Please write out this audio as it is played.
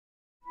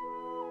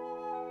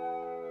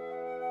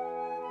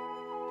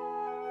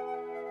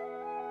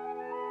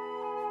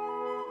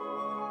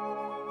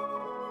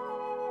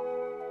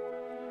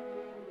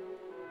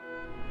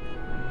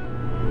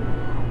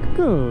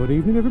Good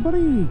evening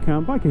everybody,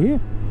 Cam Biker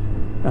here,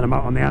 and I'm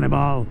out on the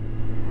animal.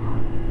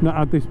 Not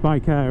had this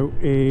bike out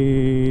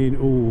in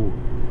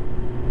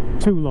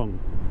too long.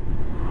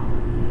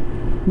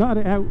 Not had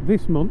it out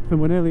this month,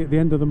 and we're nearly at the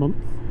end of the month.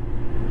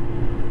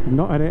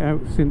 Not had it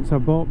out since I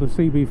bought the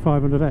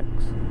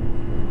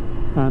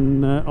CB500X.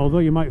 And although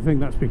you might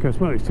think that's because,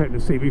 well, it's taking the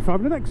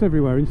CB500X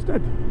everywhere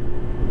instead,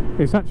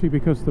 it's actually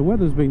because the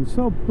weather's been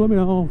so blooming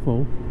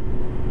awful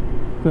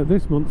that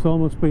this month's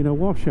almost been a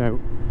washout.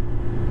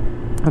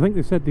 I think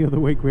they said the other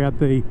week we had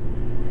the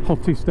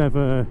hottest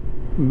ever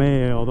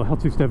May or the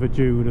hottest ever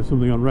June or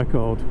something on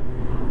record.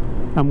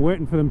 I'm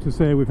waiting for them to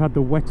say we've had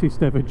the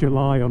wettest ever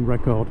July on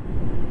record,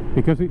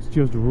 because it's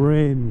just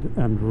rained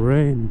and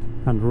rained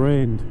and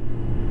rained.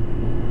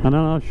 And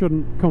I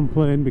shouldn't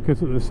complain,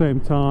 because at the same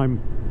time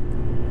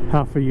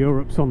half of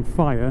Europe's on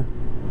fire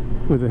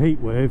with a heat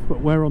wave,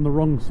 but we're on the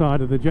wrong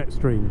side of the jet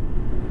stream,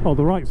 or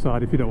the right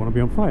side if you don't want to be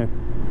on fire.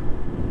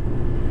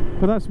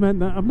 But that's meant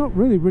that I've not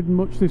really ridden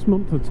much this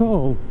month at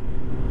all.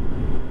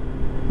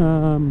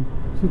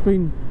 It's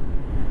been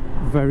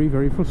very,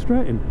 very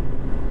frustrating.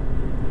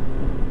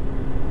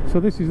 So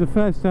this is the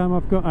first time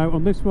I've got out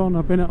on this one.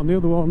 I've been out on the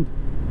other one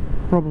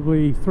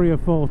probably 3 or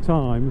 4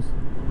 times,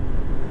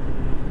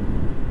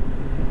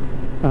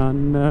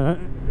 and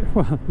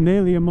well,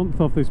 nearly a month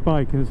off this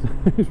bike has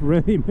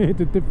really made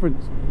a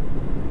difference.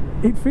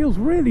 It feels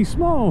really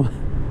small.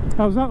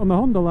 I was out on the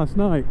Honda last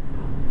night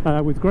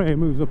with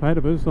Graham, who's up ahead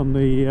of us on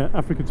the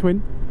Africa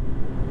Twin,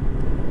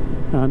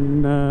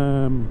 and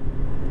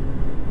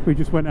we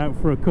just went out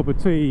for a cup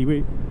of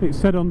tea. It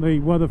said on the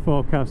weather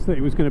forecast that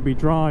it was going to be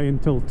dry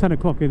until 10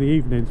 o'clock in the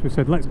evening, so we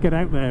said let's get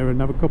out there and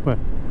have a cuppa.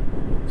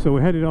 So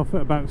we headed off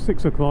at about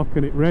 6 o'clock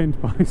and it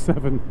rained by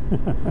 7.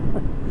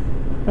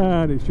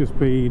 And it's just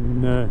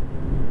been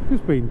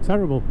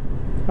terrible.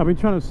 I've been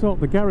trying to sort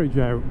the garage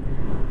out,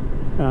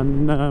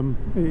 and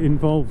it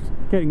involved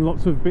getting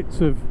lots of bits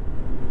of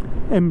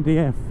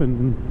MDF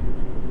and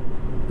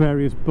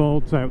various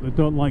boards out that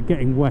don't like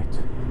getting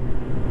wet,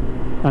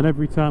 and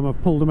every time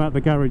I've pulled them out the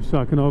garage so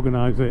I can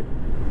organise it,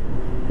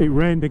 it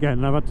rained again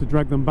and I've had to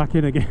drag them back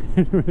in again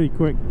really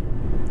quick.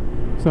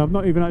 So I've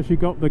not even actually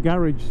got the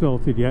garage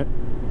sorted yet,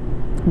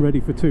 ready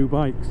for 2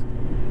 bikes,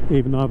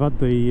 even though I've had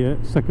the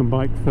second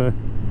bike for,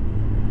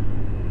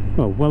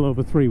 well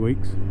over 3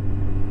 weeks.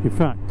 In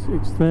fact,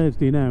 it's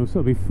Thursday now, so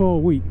it'll be 4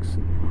 weeks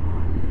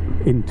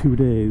in 2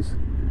 days.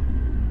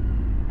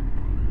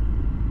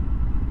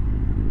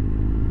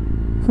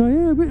 So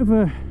yeah, a bit of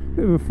a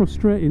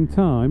frustrating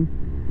time.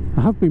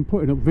 I have been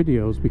putting up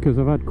videos because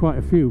I've had quite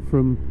a few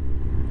from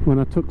when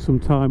I took some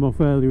time off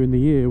earlier in the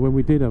year when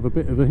we did have a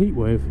bit of a heat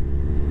wave.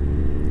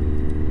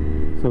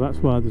 So that's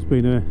why there's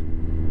been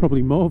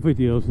probably more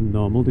videos than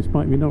normal,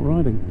 despite me not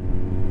riding.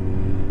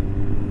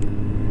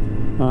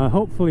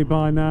 Hopefully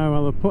by now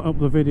I'll have put up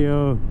the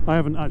video. I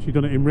haven't actually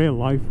done it in real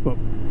life, but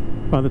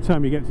by the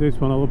time you get to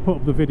this one I'll have put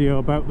up the video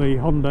about the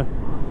Honda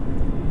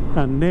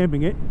and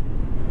naming it.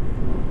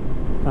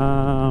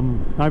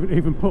 I haven't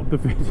even put up the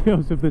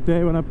videos of the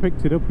day when I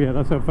picked it up yet.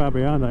 That's how far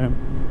behind I am.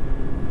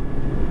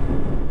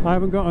 I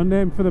haven't got a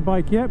name for the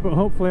bike yet, but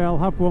hopefully I'll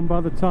have one by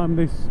the time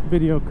this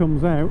video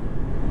comes out.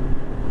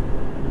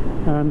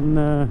 And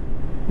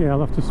yeah,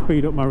 I'll have to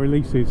speed up my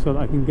releases so that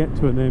I can get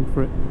to a name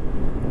for it.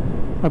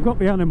 I've got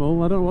the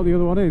animal, I don't know what the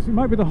other one is. It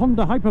might be the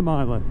Honda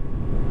Hypermiler,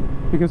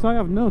 because I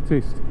have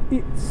noticed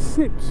it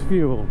sips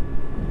fuel.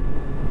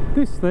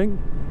 This thing,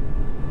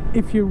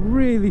 if you're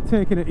really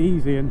taking it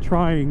easy and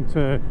trying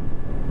to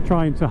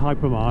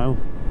hypermile,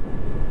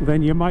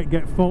 then you might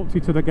get 40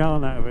 to the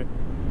gallon out of it.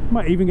 You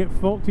might even get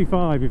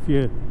 45 if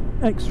you're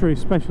extra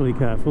especially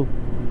careful,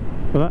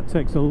 but that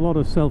takes a lot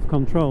of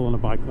self-control on a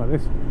bike like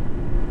this.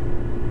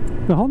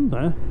 The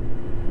Honda,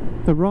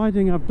 the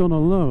riding I've done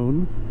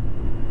alone,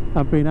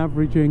 I've been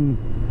averaging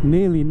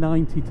nearly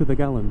 90 to the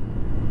gallon,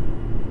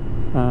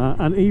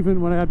 and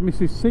even when I had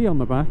Mrs. C on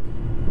the back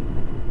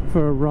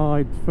for a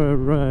ride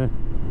for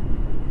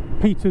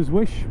Peter's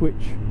Wish,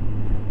 which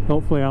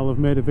hopefully I'll have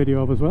made a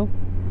video of as well,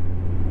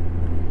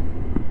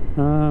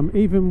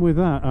 even with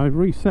that I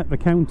reset the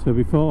counter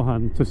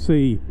beforehand to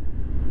see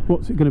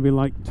what's it going to be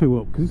like 2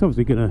 up, because it's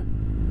obviously going to,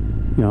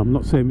 you know, I'm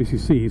not saying Mrs.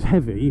 C is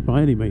heavy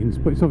by any means,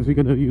 but it's obviously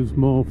going to use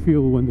more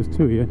fuel when there's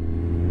 2 of you.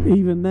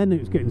 Even then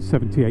it's getting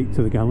 78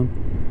 to the gallon.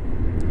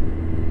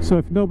 So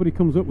if nobody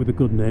comes up with a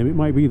good name, it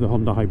might be the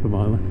Honda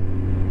Hypermiler.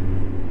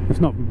 It's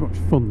not much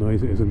fun though,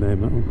 is it, as a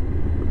name, that one?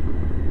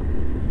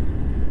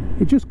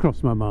 It just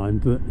crossed my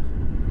mind that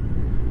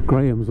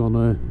Graham's on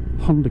a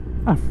Honda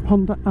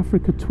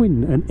Africa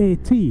Twin, an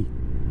AT,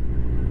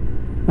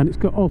 and it's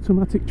got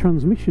automatic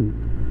transmission,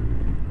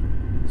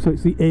 so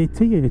it's the AT.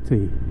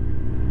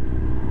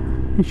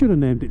 He should have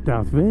named it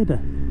Darth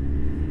Vader.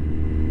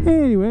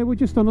 Anyway, we're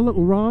just on a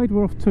little ride.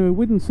 We're off to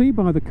Withernsea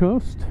by the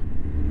coast,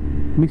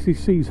 Mrs.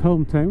 C's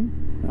hometown.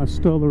 I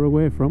stole her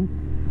away from.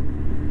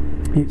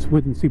 It's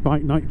Withernsea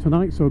bike night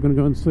tonight, so we're going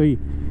to go and see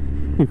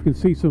if we can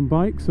see some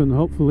bikes and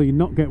hopefully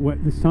not get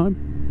wet this time,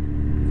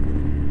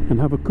 and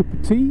have a cup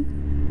of tea,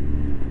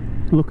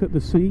 look at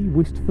the sea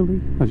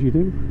wistfully, as you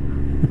do.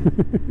 I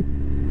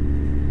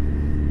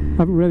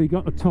haven't really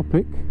got a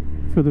topic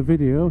for the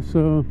video,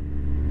 so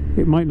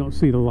it might not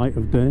see the light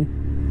of day,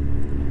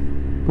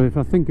 but if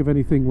I think of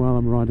anything while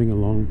I'm riding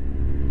along,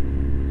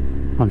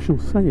 I shall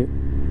say it.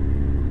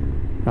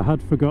 I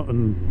had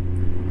forgotten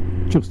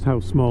just how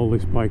small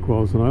this bike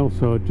was, and I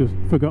also had just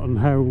forgotten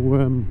how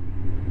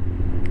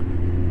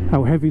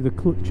heavy the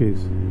clutch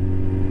is.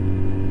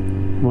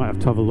 Might have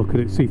to have a look at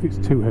it, see if it's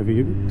too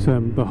heavy.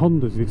 The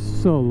Honda's is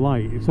so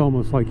light, it's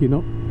almost like you're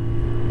not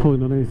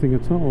pulling on anything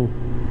at all.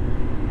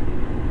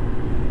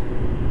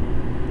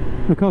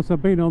 Of course,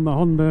 I've been on the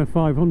Honda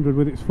 500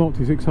 with its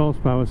 46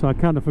 horsepower, so I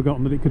kind of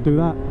forgotten that it could do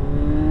that.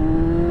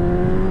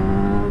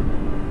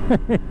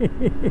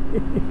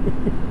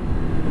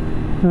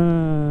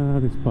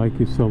 This bike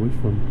is so much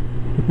fun.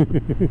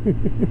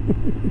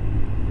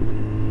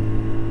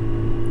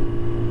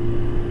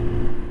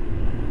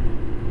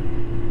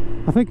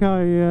 I think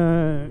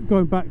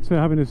going back to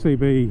having a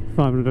CB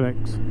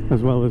 500X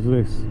as well as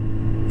this,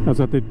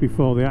 as I did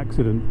before the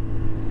accident,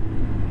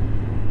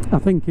 I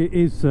think it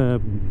is,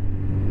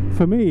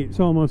 for me,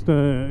 it's almost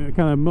a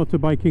kind of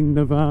motorbiking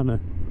nirvana.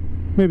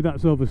 Maybe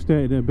that's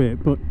overstated a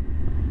bit, but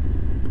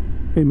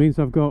it means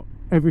I've got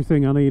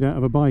everything I need out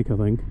of a bike, I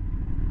think.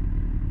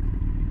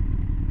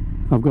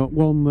 I've got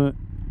one that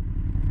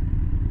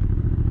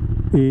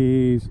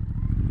is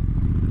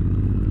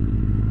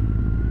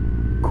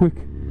quick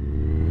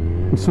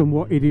and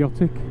somewhat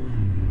idiotic,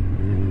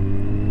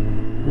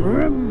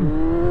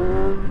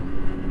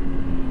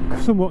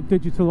 somewhat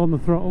digital on the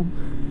throttle,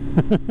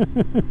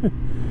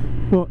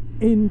 but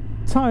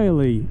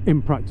entirely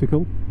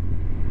impractical,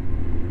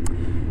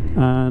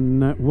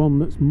 and one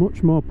that's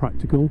much more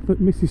practical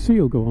that Mrs. C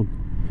will go on.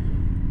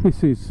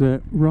 This is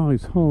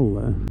Rise Hall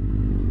there.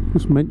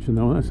 Just mention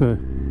that one. That's a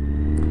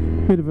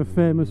bit of a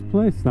famous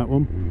place, that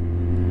one.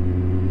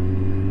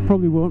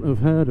 Probably won't have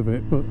heard of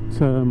it, but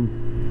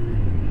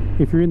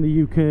if you're in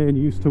the UK and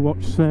you used to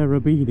watch Sarah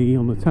Beanie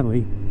on the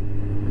telly,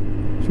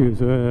 she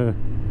was a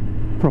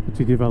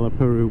property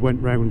developer who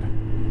went round,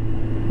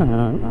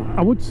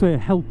 I would say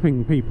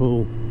helping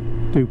people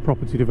do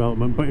property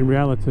development, but in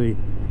reality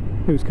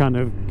it was kind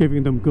of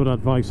giving them good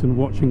advice and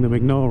watching them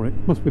ignore it.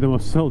 Must be the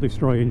most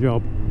soul-destroying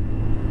job,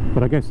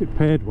 but I guess it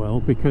paid well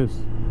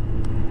because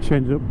she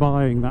ended up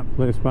buying that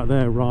place back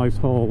there, Rise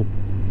Hall,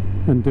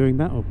 and doing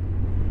that up.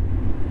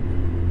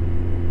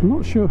 I'm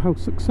not sure how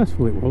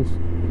successful it was,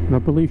 and I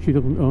believe she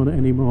doesn't own it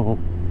anymore.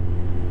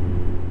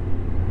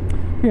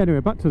 Yeah, anyway,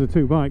 back to the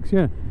two bikes.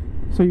 Yeah,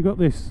 so you got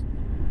this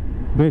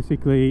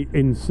basically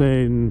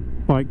insane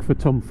bike for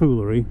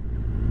tomfoolery,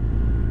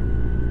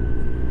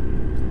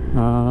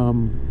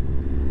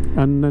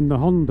 and then the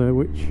Honda,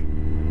 which,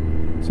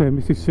 say,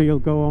 Mrs. C will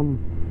go on,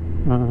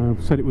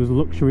 said it was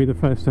luxury the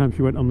first time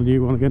she went on the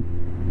new one again.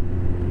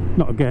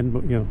 Not again,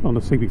 but you know, on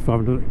the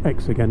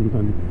CB500X again,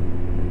 and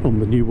on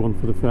the new one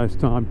for the first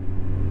time.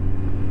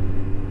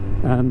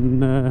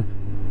 And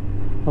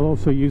I'll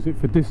also use it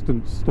for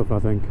distance stuff, I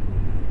think.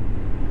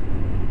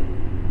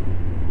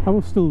 I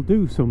will still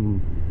do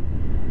some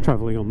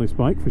travelling on this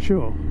bike for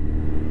sure.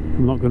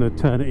 I'm not going to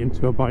turn it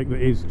into a bike that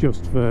is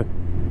just for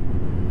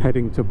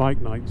heading to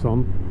bike nights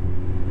on,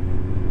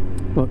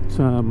 but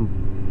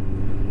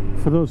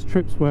for those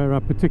trips where I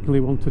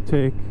particularly want to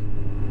take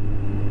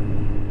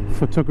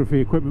photography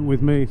equipment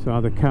with me, so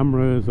either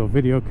cameras or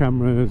video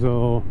cameras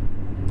or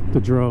the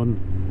drone,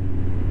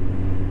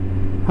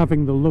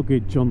 having the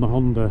luggage on the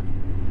Honda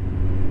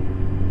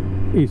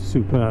is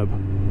superb.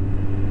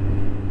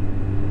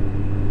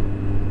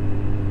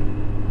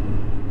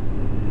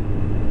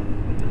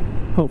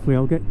 Hopefully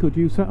I'll get good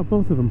use out of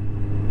both of them.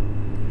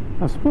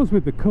 I suppose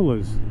with the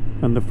colours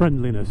and the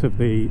friendliness of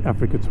the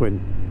Africa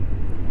Twin,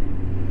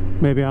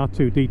 maybe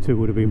R2-D2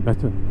 would have been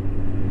better,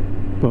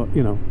 but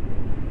you know,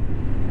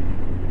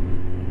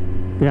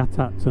 the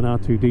ATATs and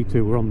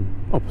R2-D2 were on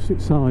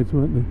opposite sides,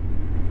 weren't they?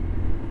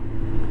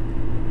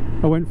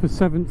 I went for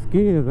 7th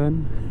gear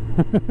then.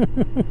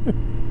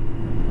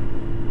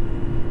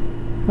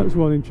 That's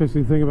one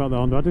interesting thing about the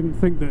Honda. I didn't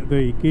think that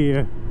the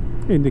gear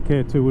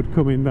indicator would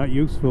come in that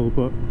useful,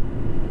 but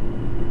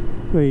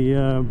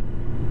the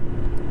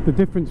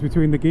difference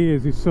between the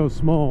gears is so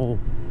small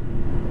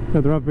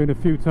that there have been a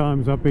few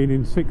times I've been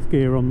in 6th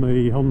gear on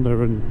the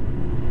Honda and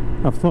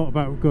I've thought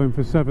about going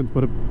for 7th,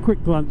 but a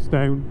quick glance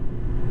down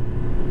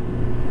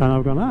and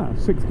I've gone,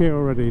 6th gear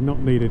already, not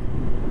needed.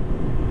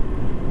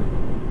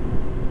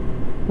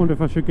 Wonder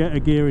if I should get a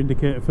gear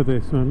indicator for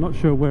this. I'm not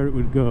sure where it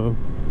would go.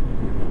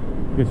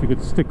 I guess you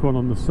could stick one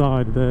on the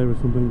side there or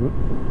something, but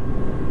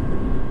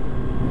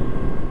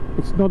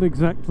it's not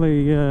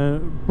exactly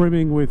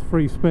brimming with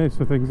free space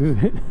for things, is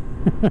it?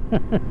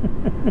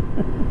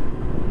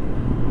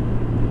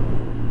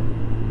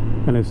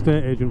 An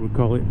estate agent would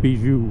call it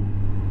bijou.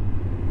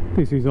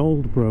 This is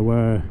Aldborough,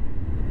 where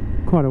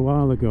quite a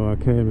while ago I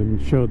came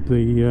and showed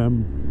the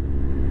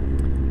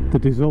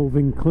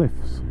dissolving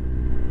cliffs.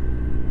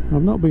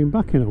 I've not been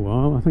back in a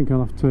while. I think I'll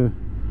have to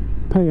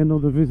pay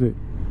another visit,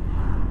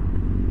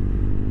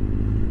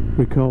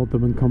 record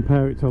them and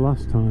compare it to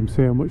last time,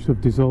 see how much they've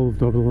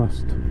dissolved over the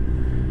last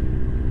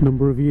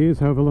number of years,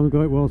 however long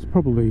ago it was,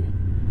 probably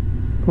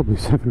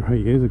 7 or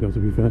 8 years ago, to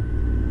be fair.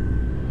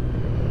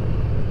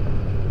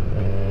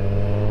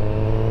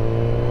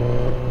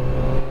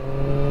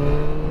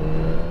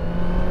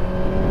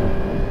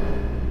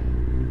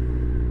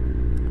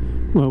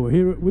 Well, we're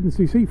here at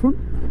Withernsea seafront.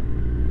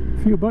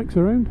 A few bikes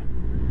around.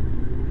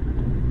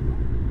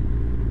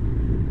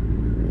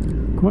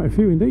 Quite a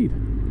few indeed.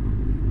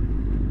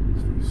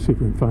 Let's see if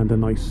we can find a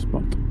nice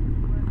spot.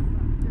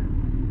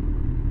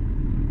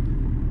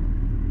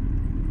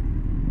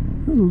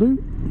 Hello.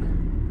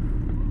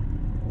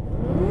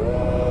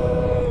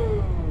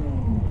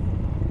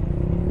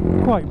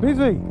 Quite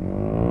busy.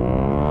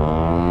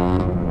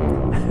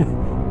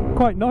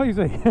 Quite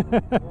noisy.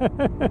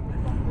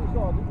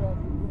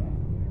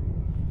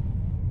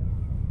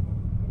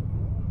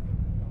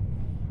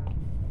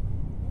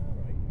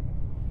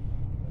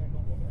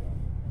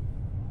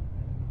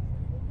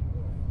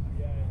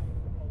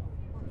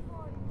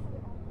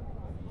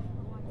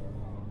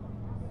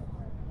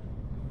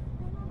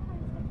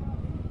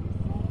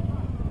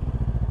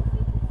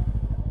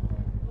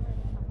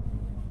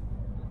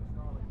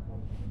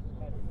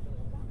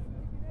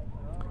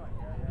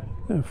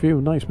 A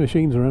few nice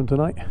machines around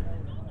tonight.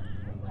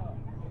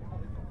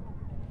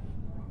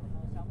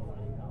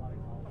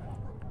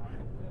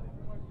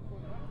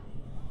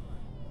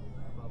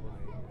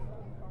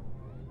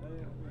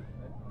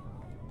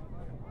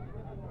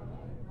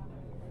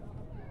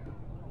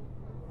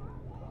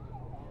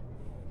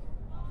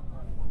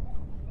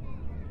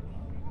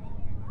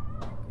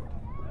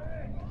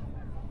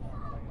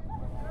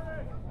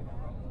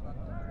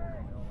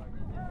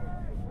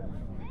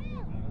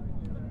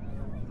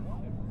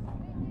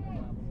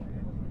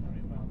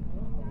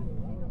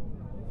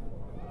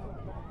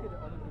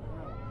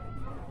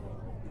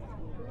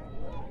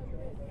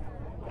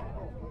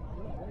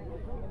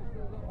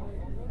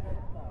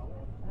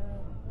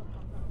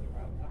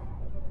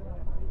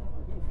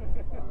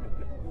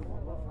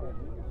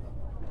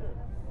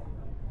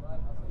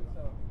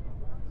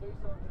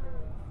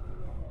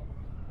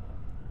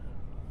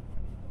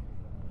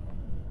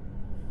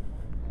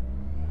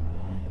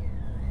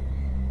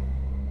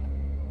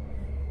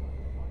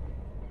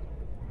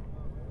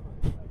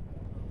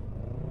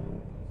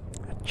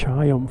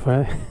 Triumph,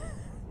 eh?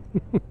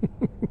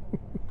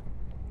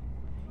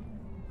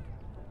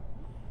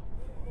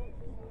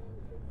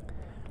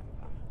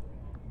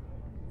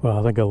 Well,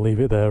 I think I'll leave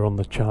it there on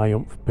the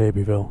Triumph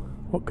Babyville.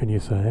 What can you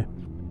say?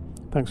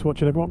 Thanks for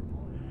watching, everyone.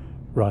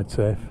 Ride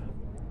safe,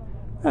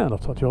 and I'll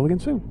talk to you all again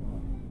soon.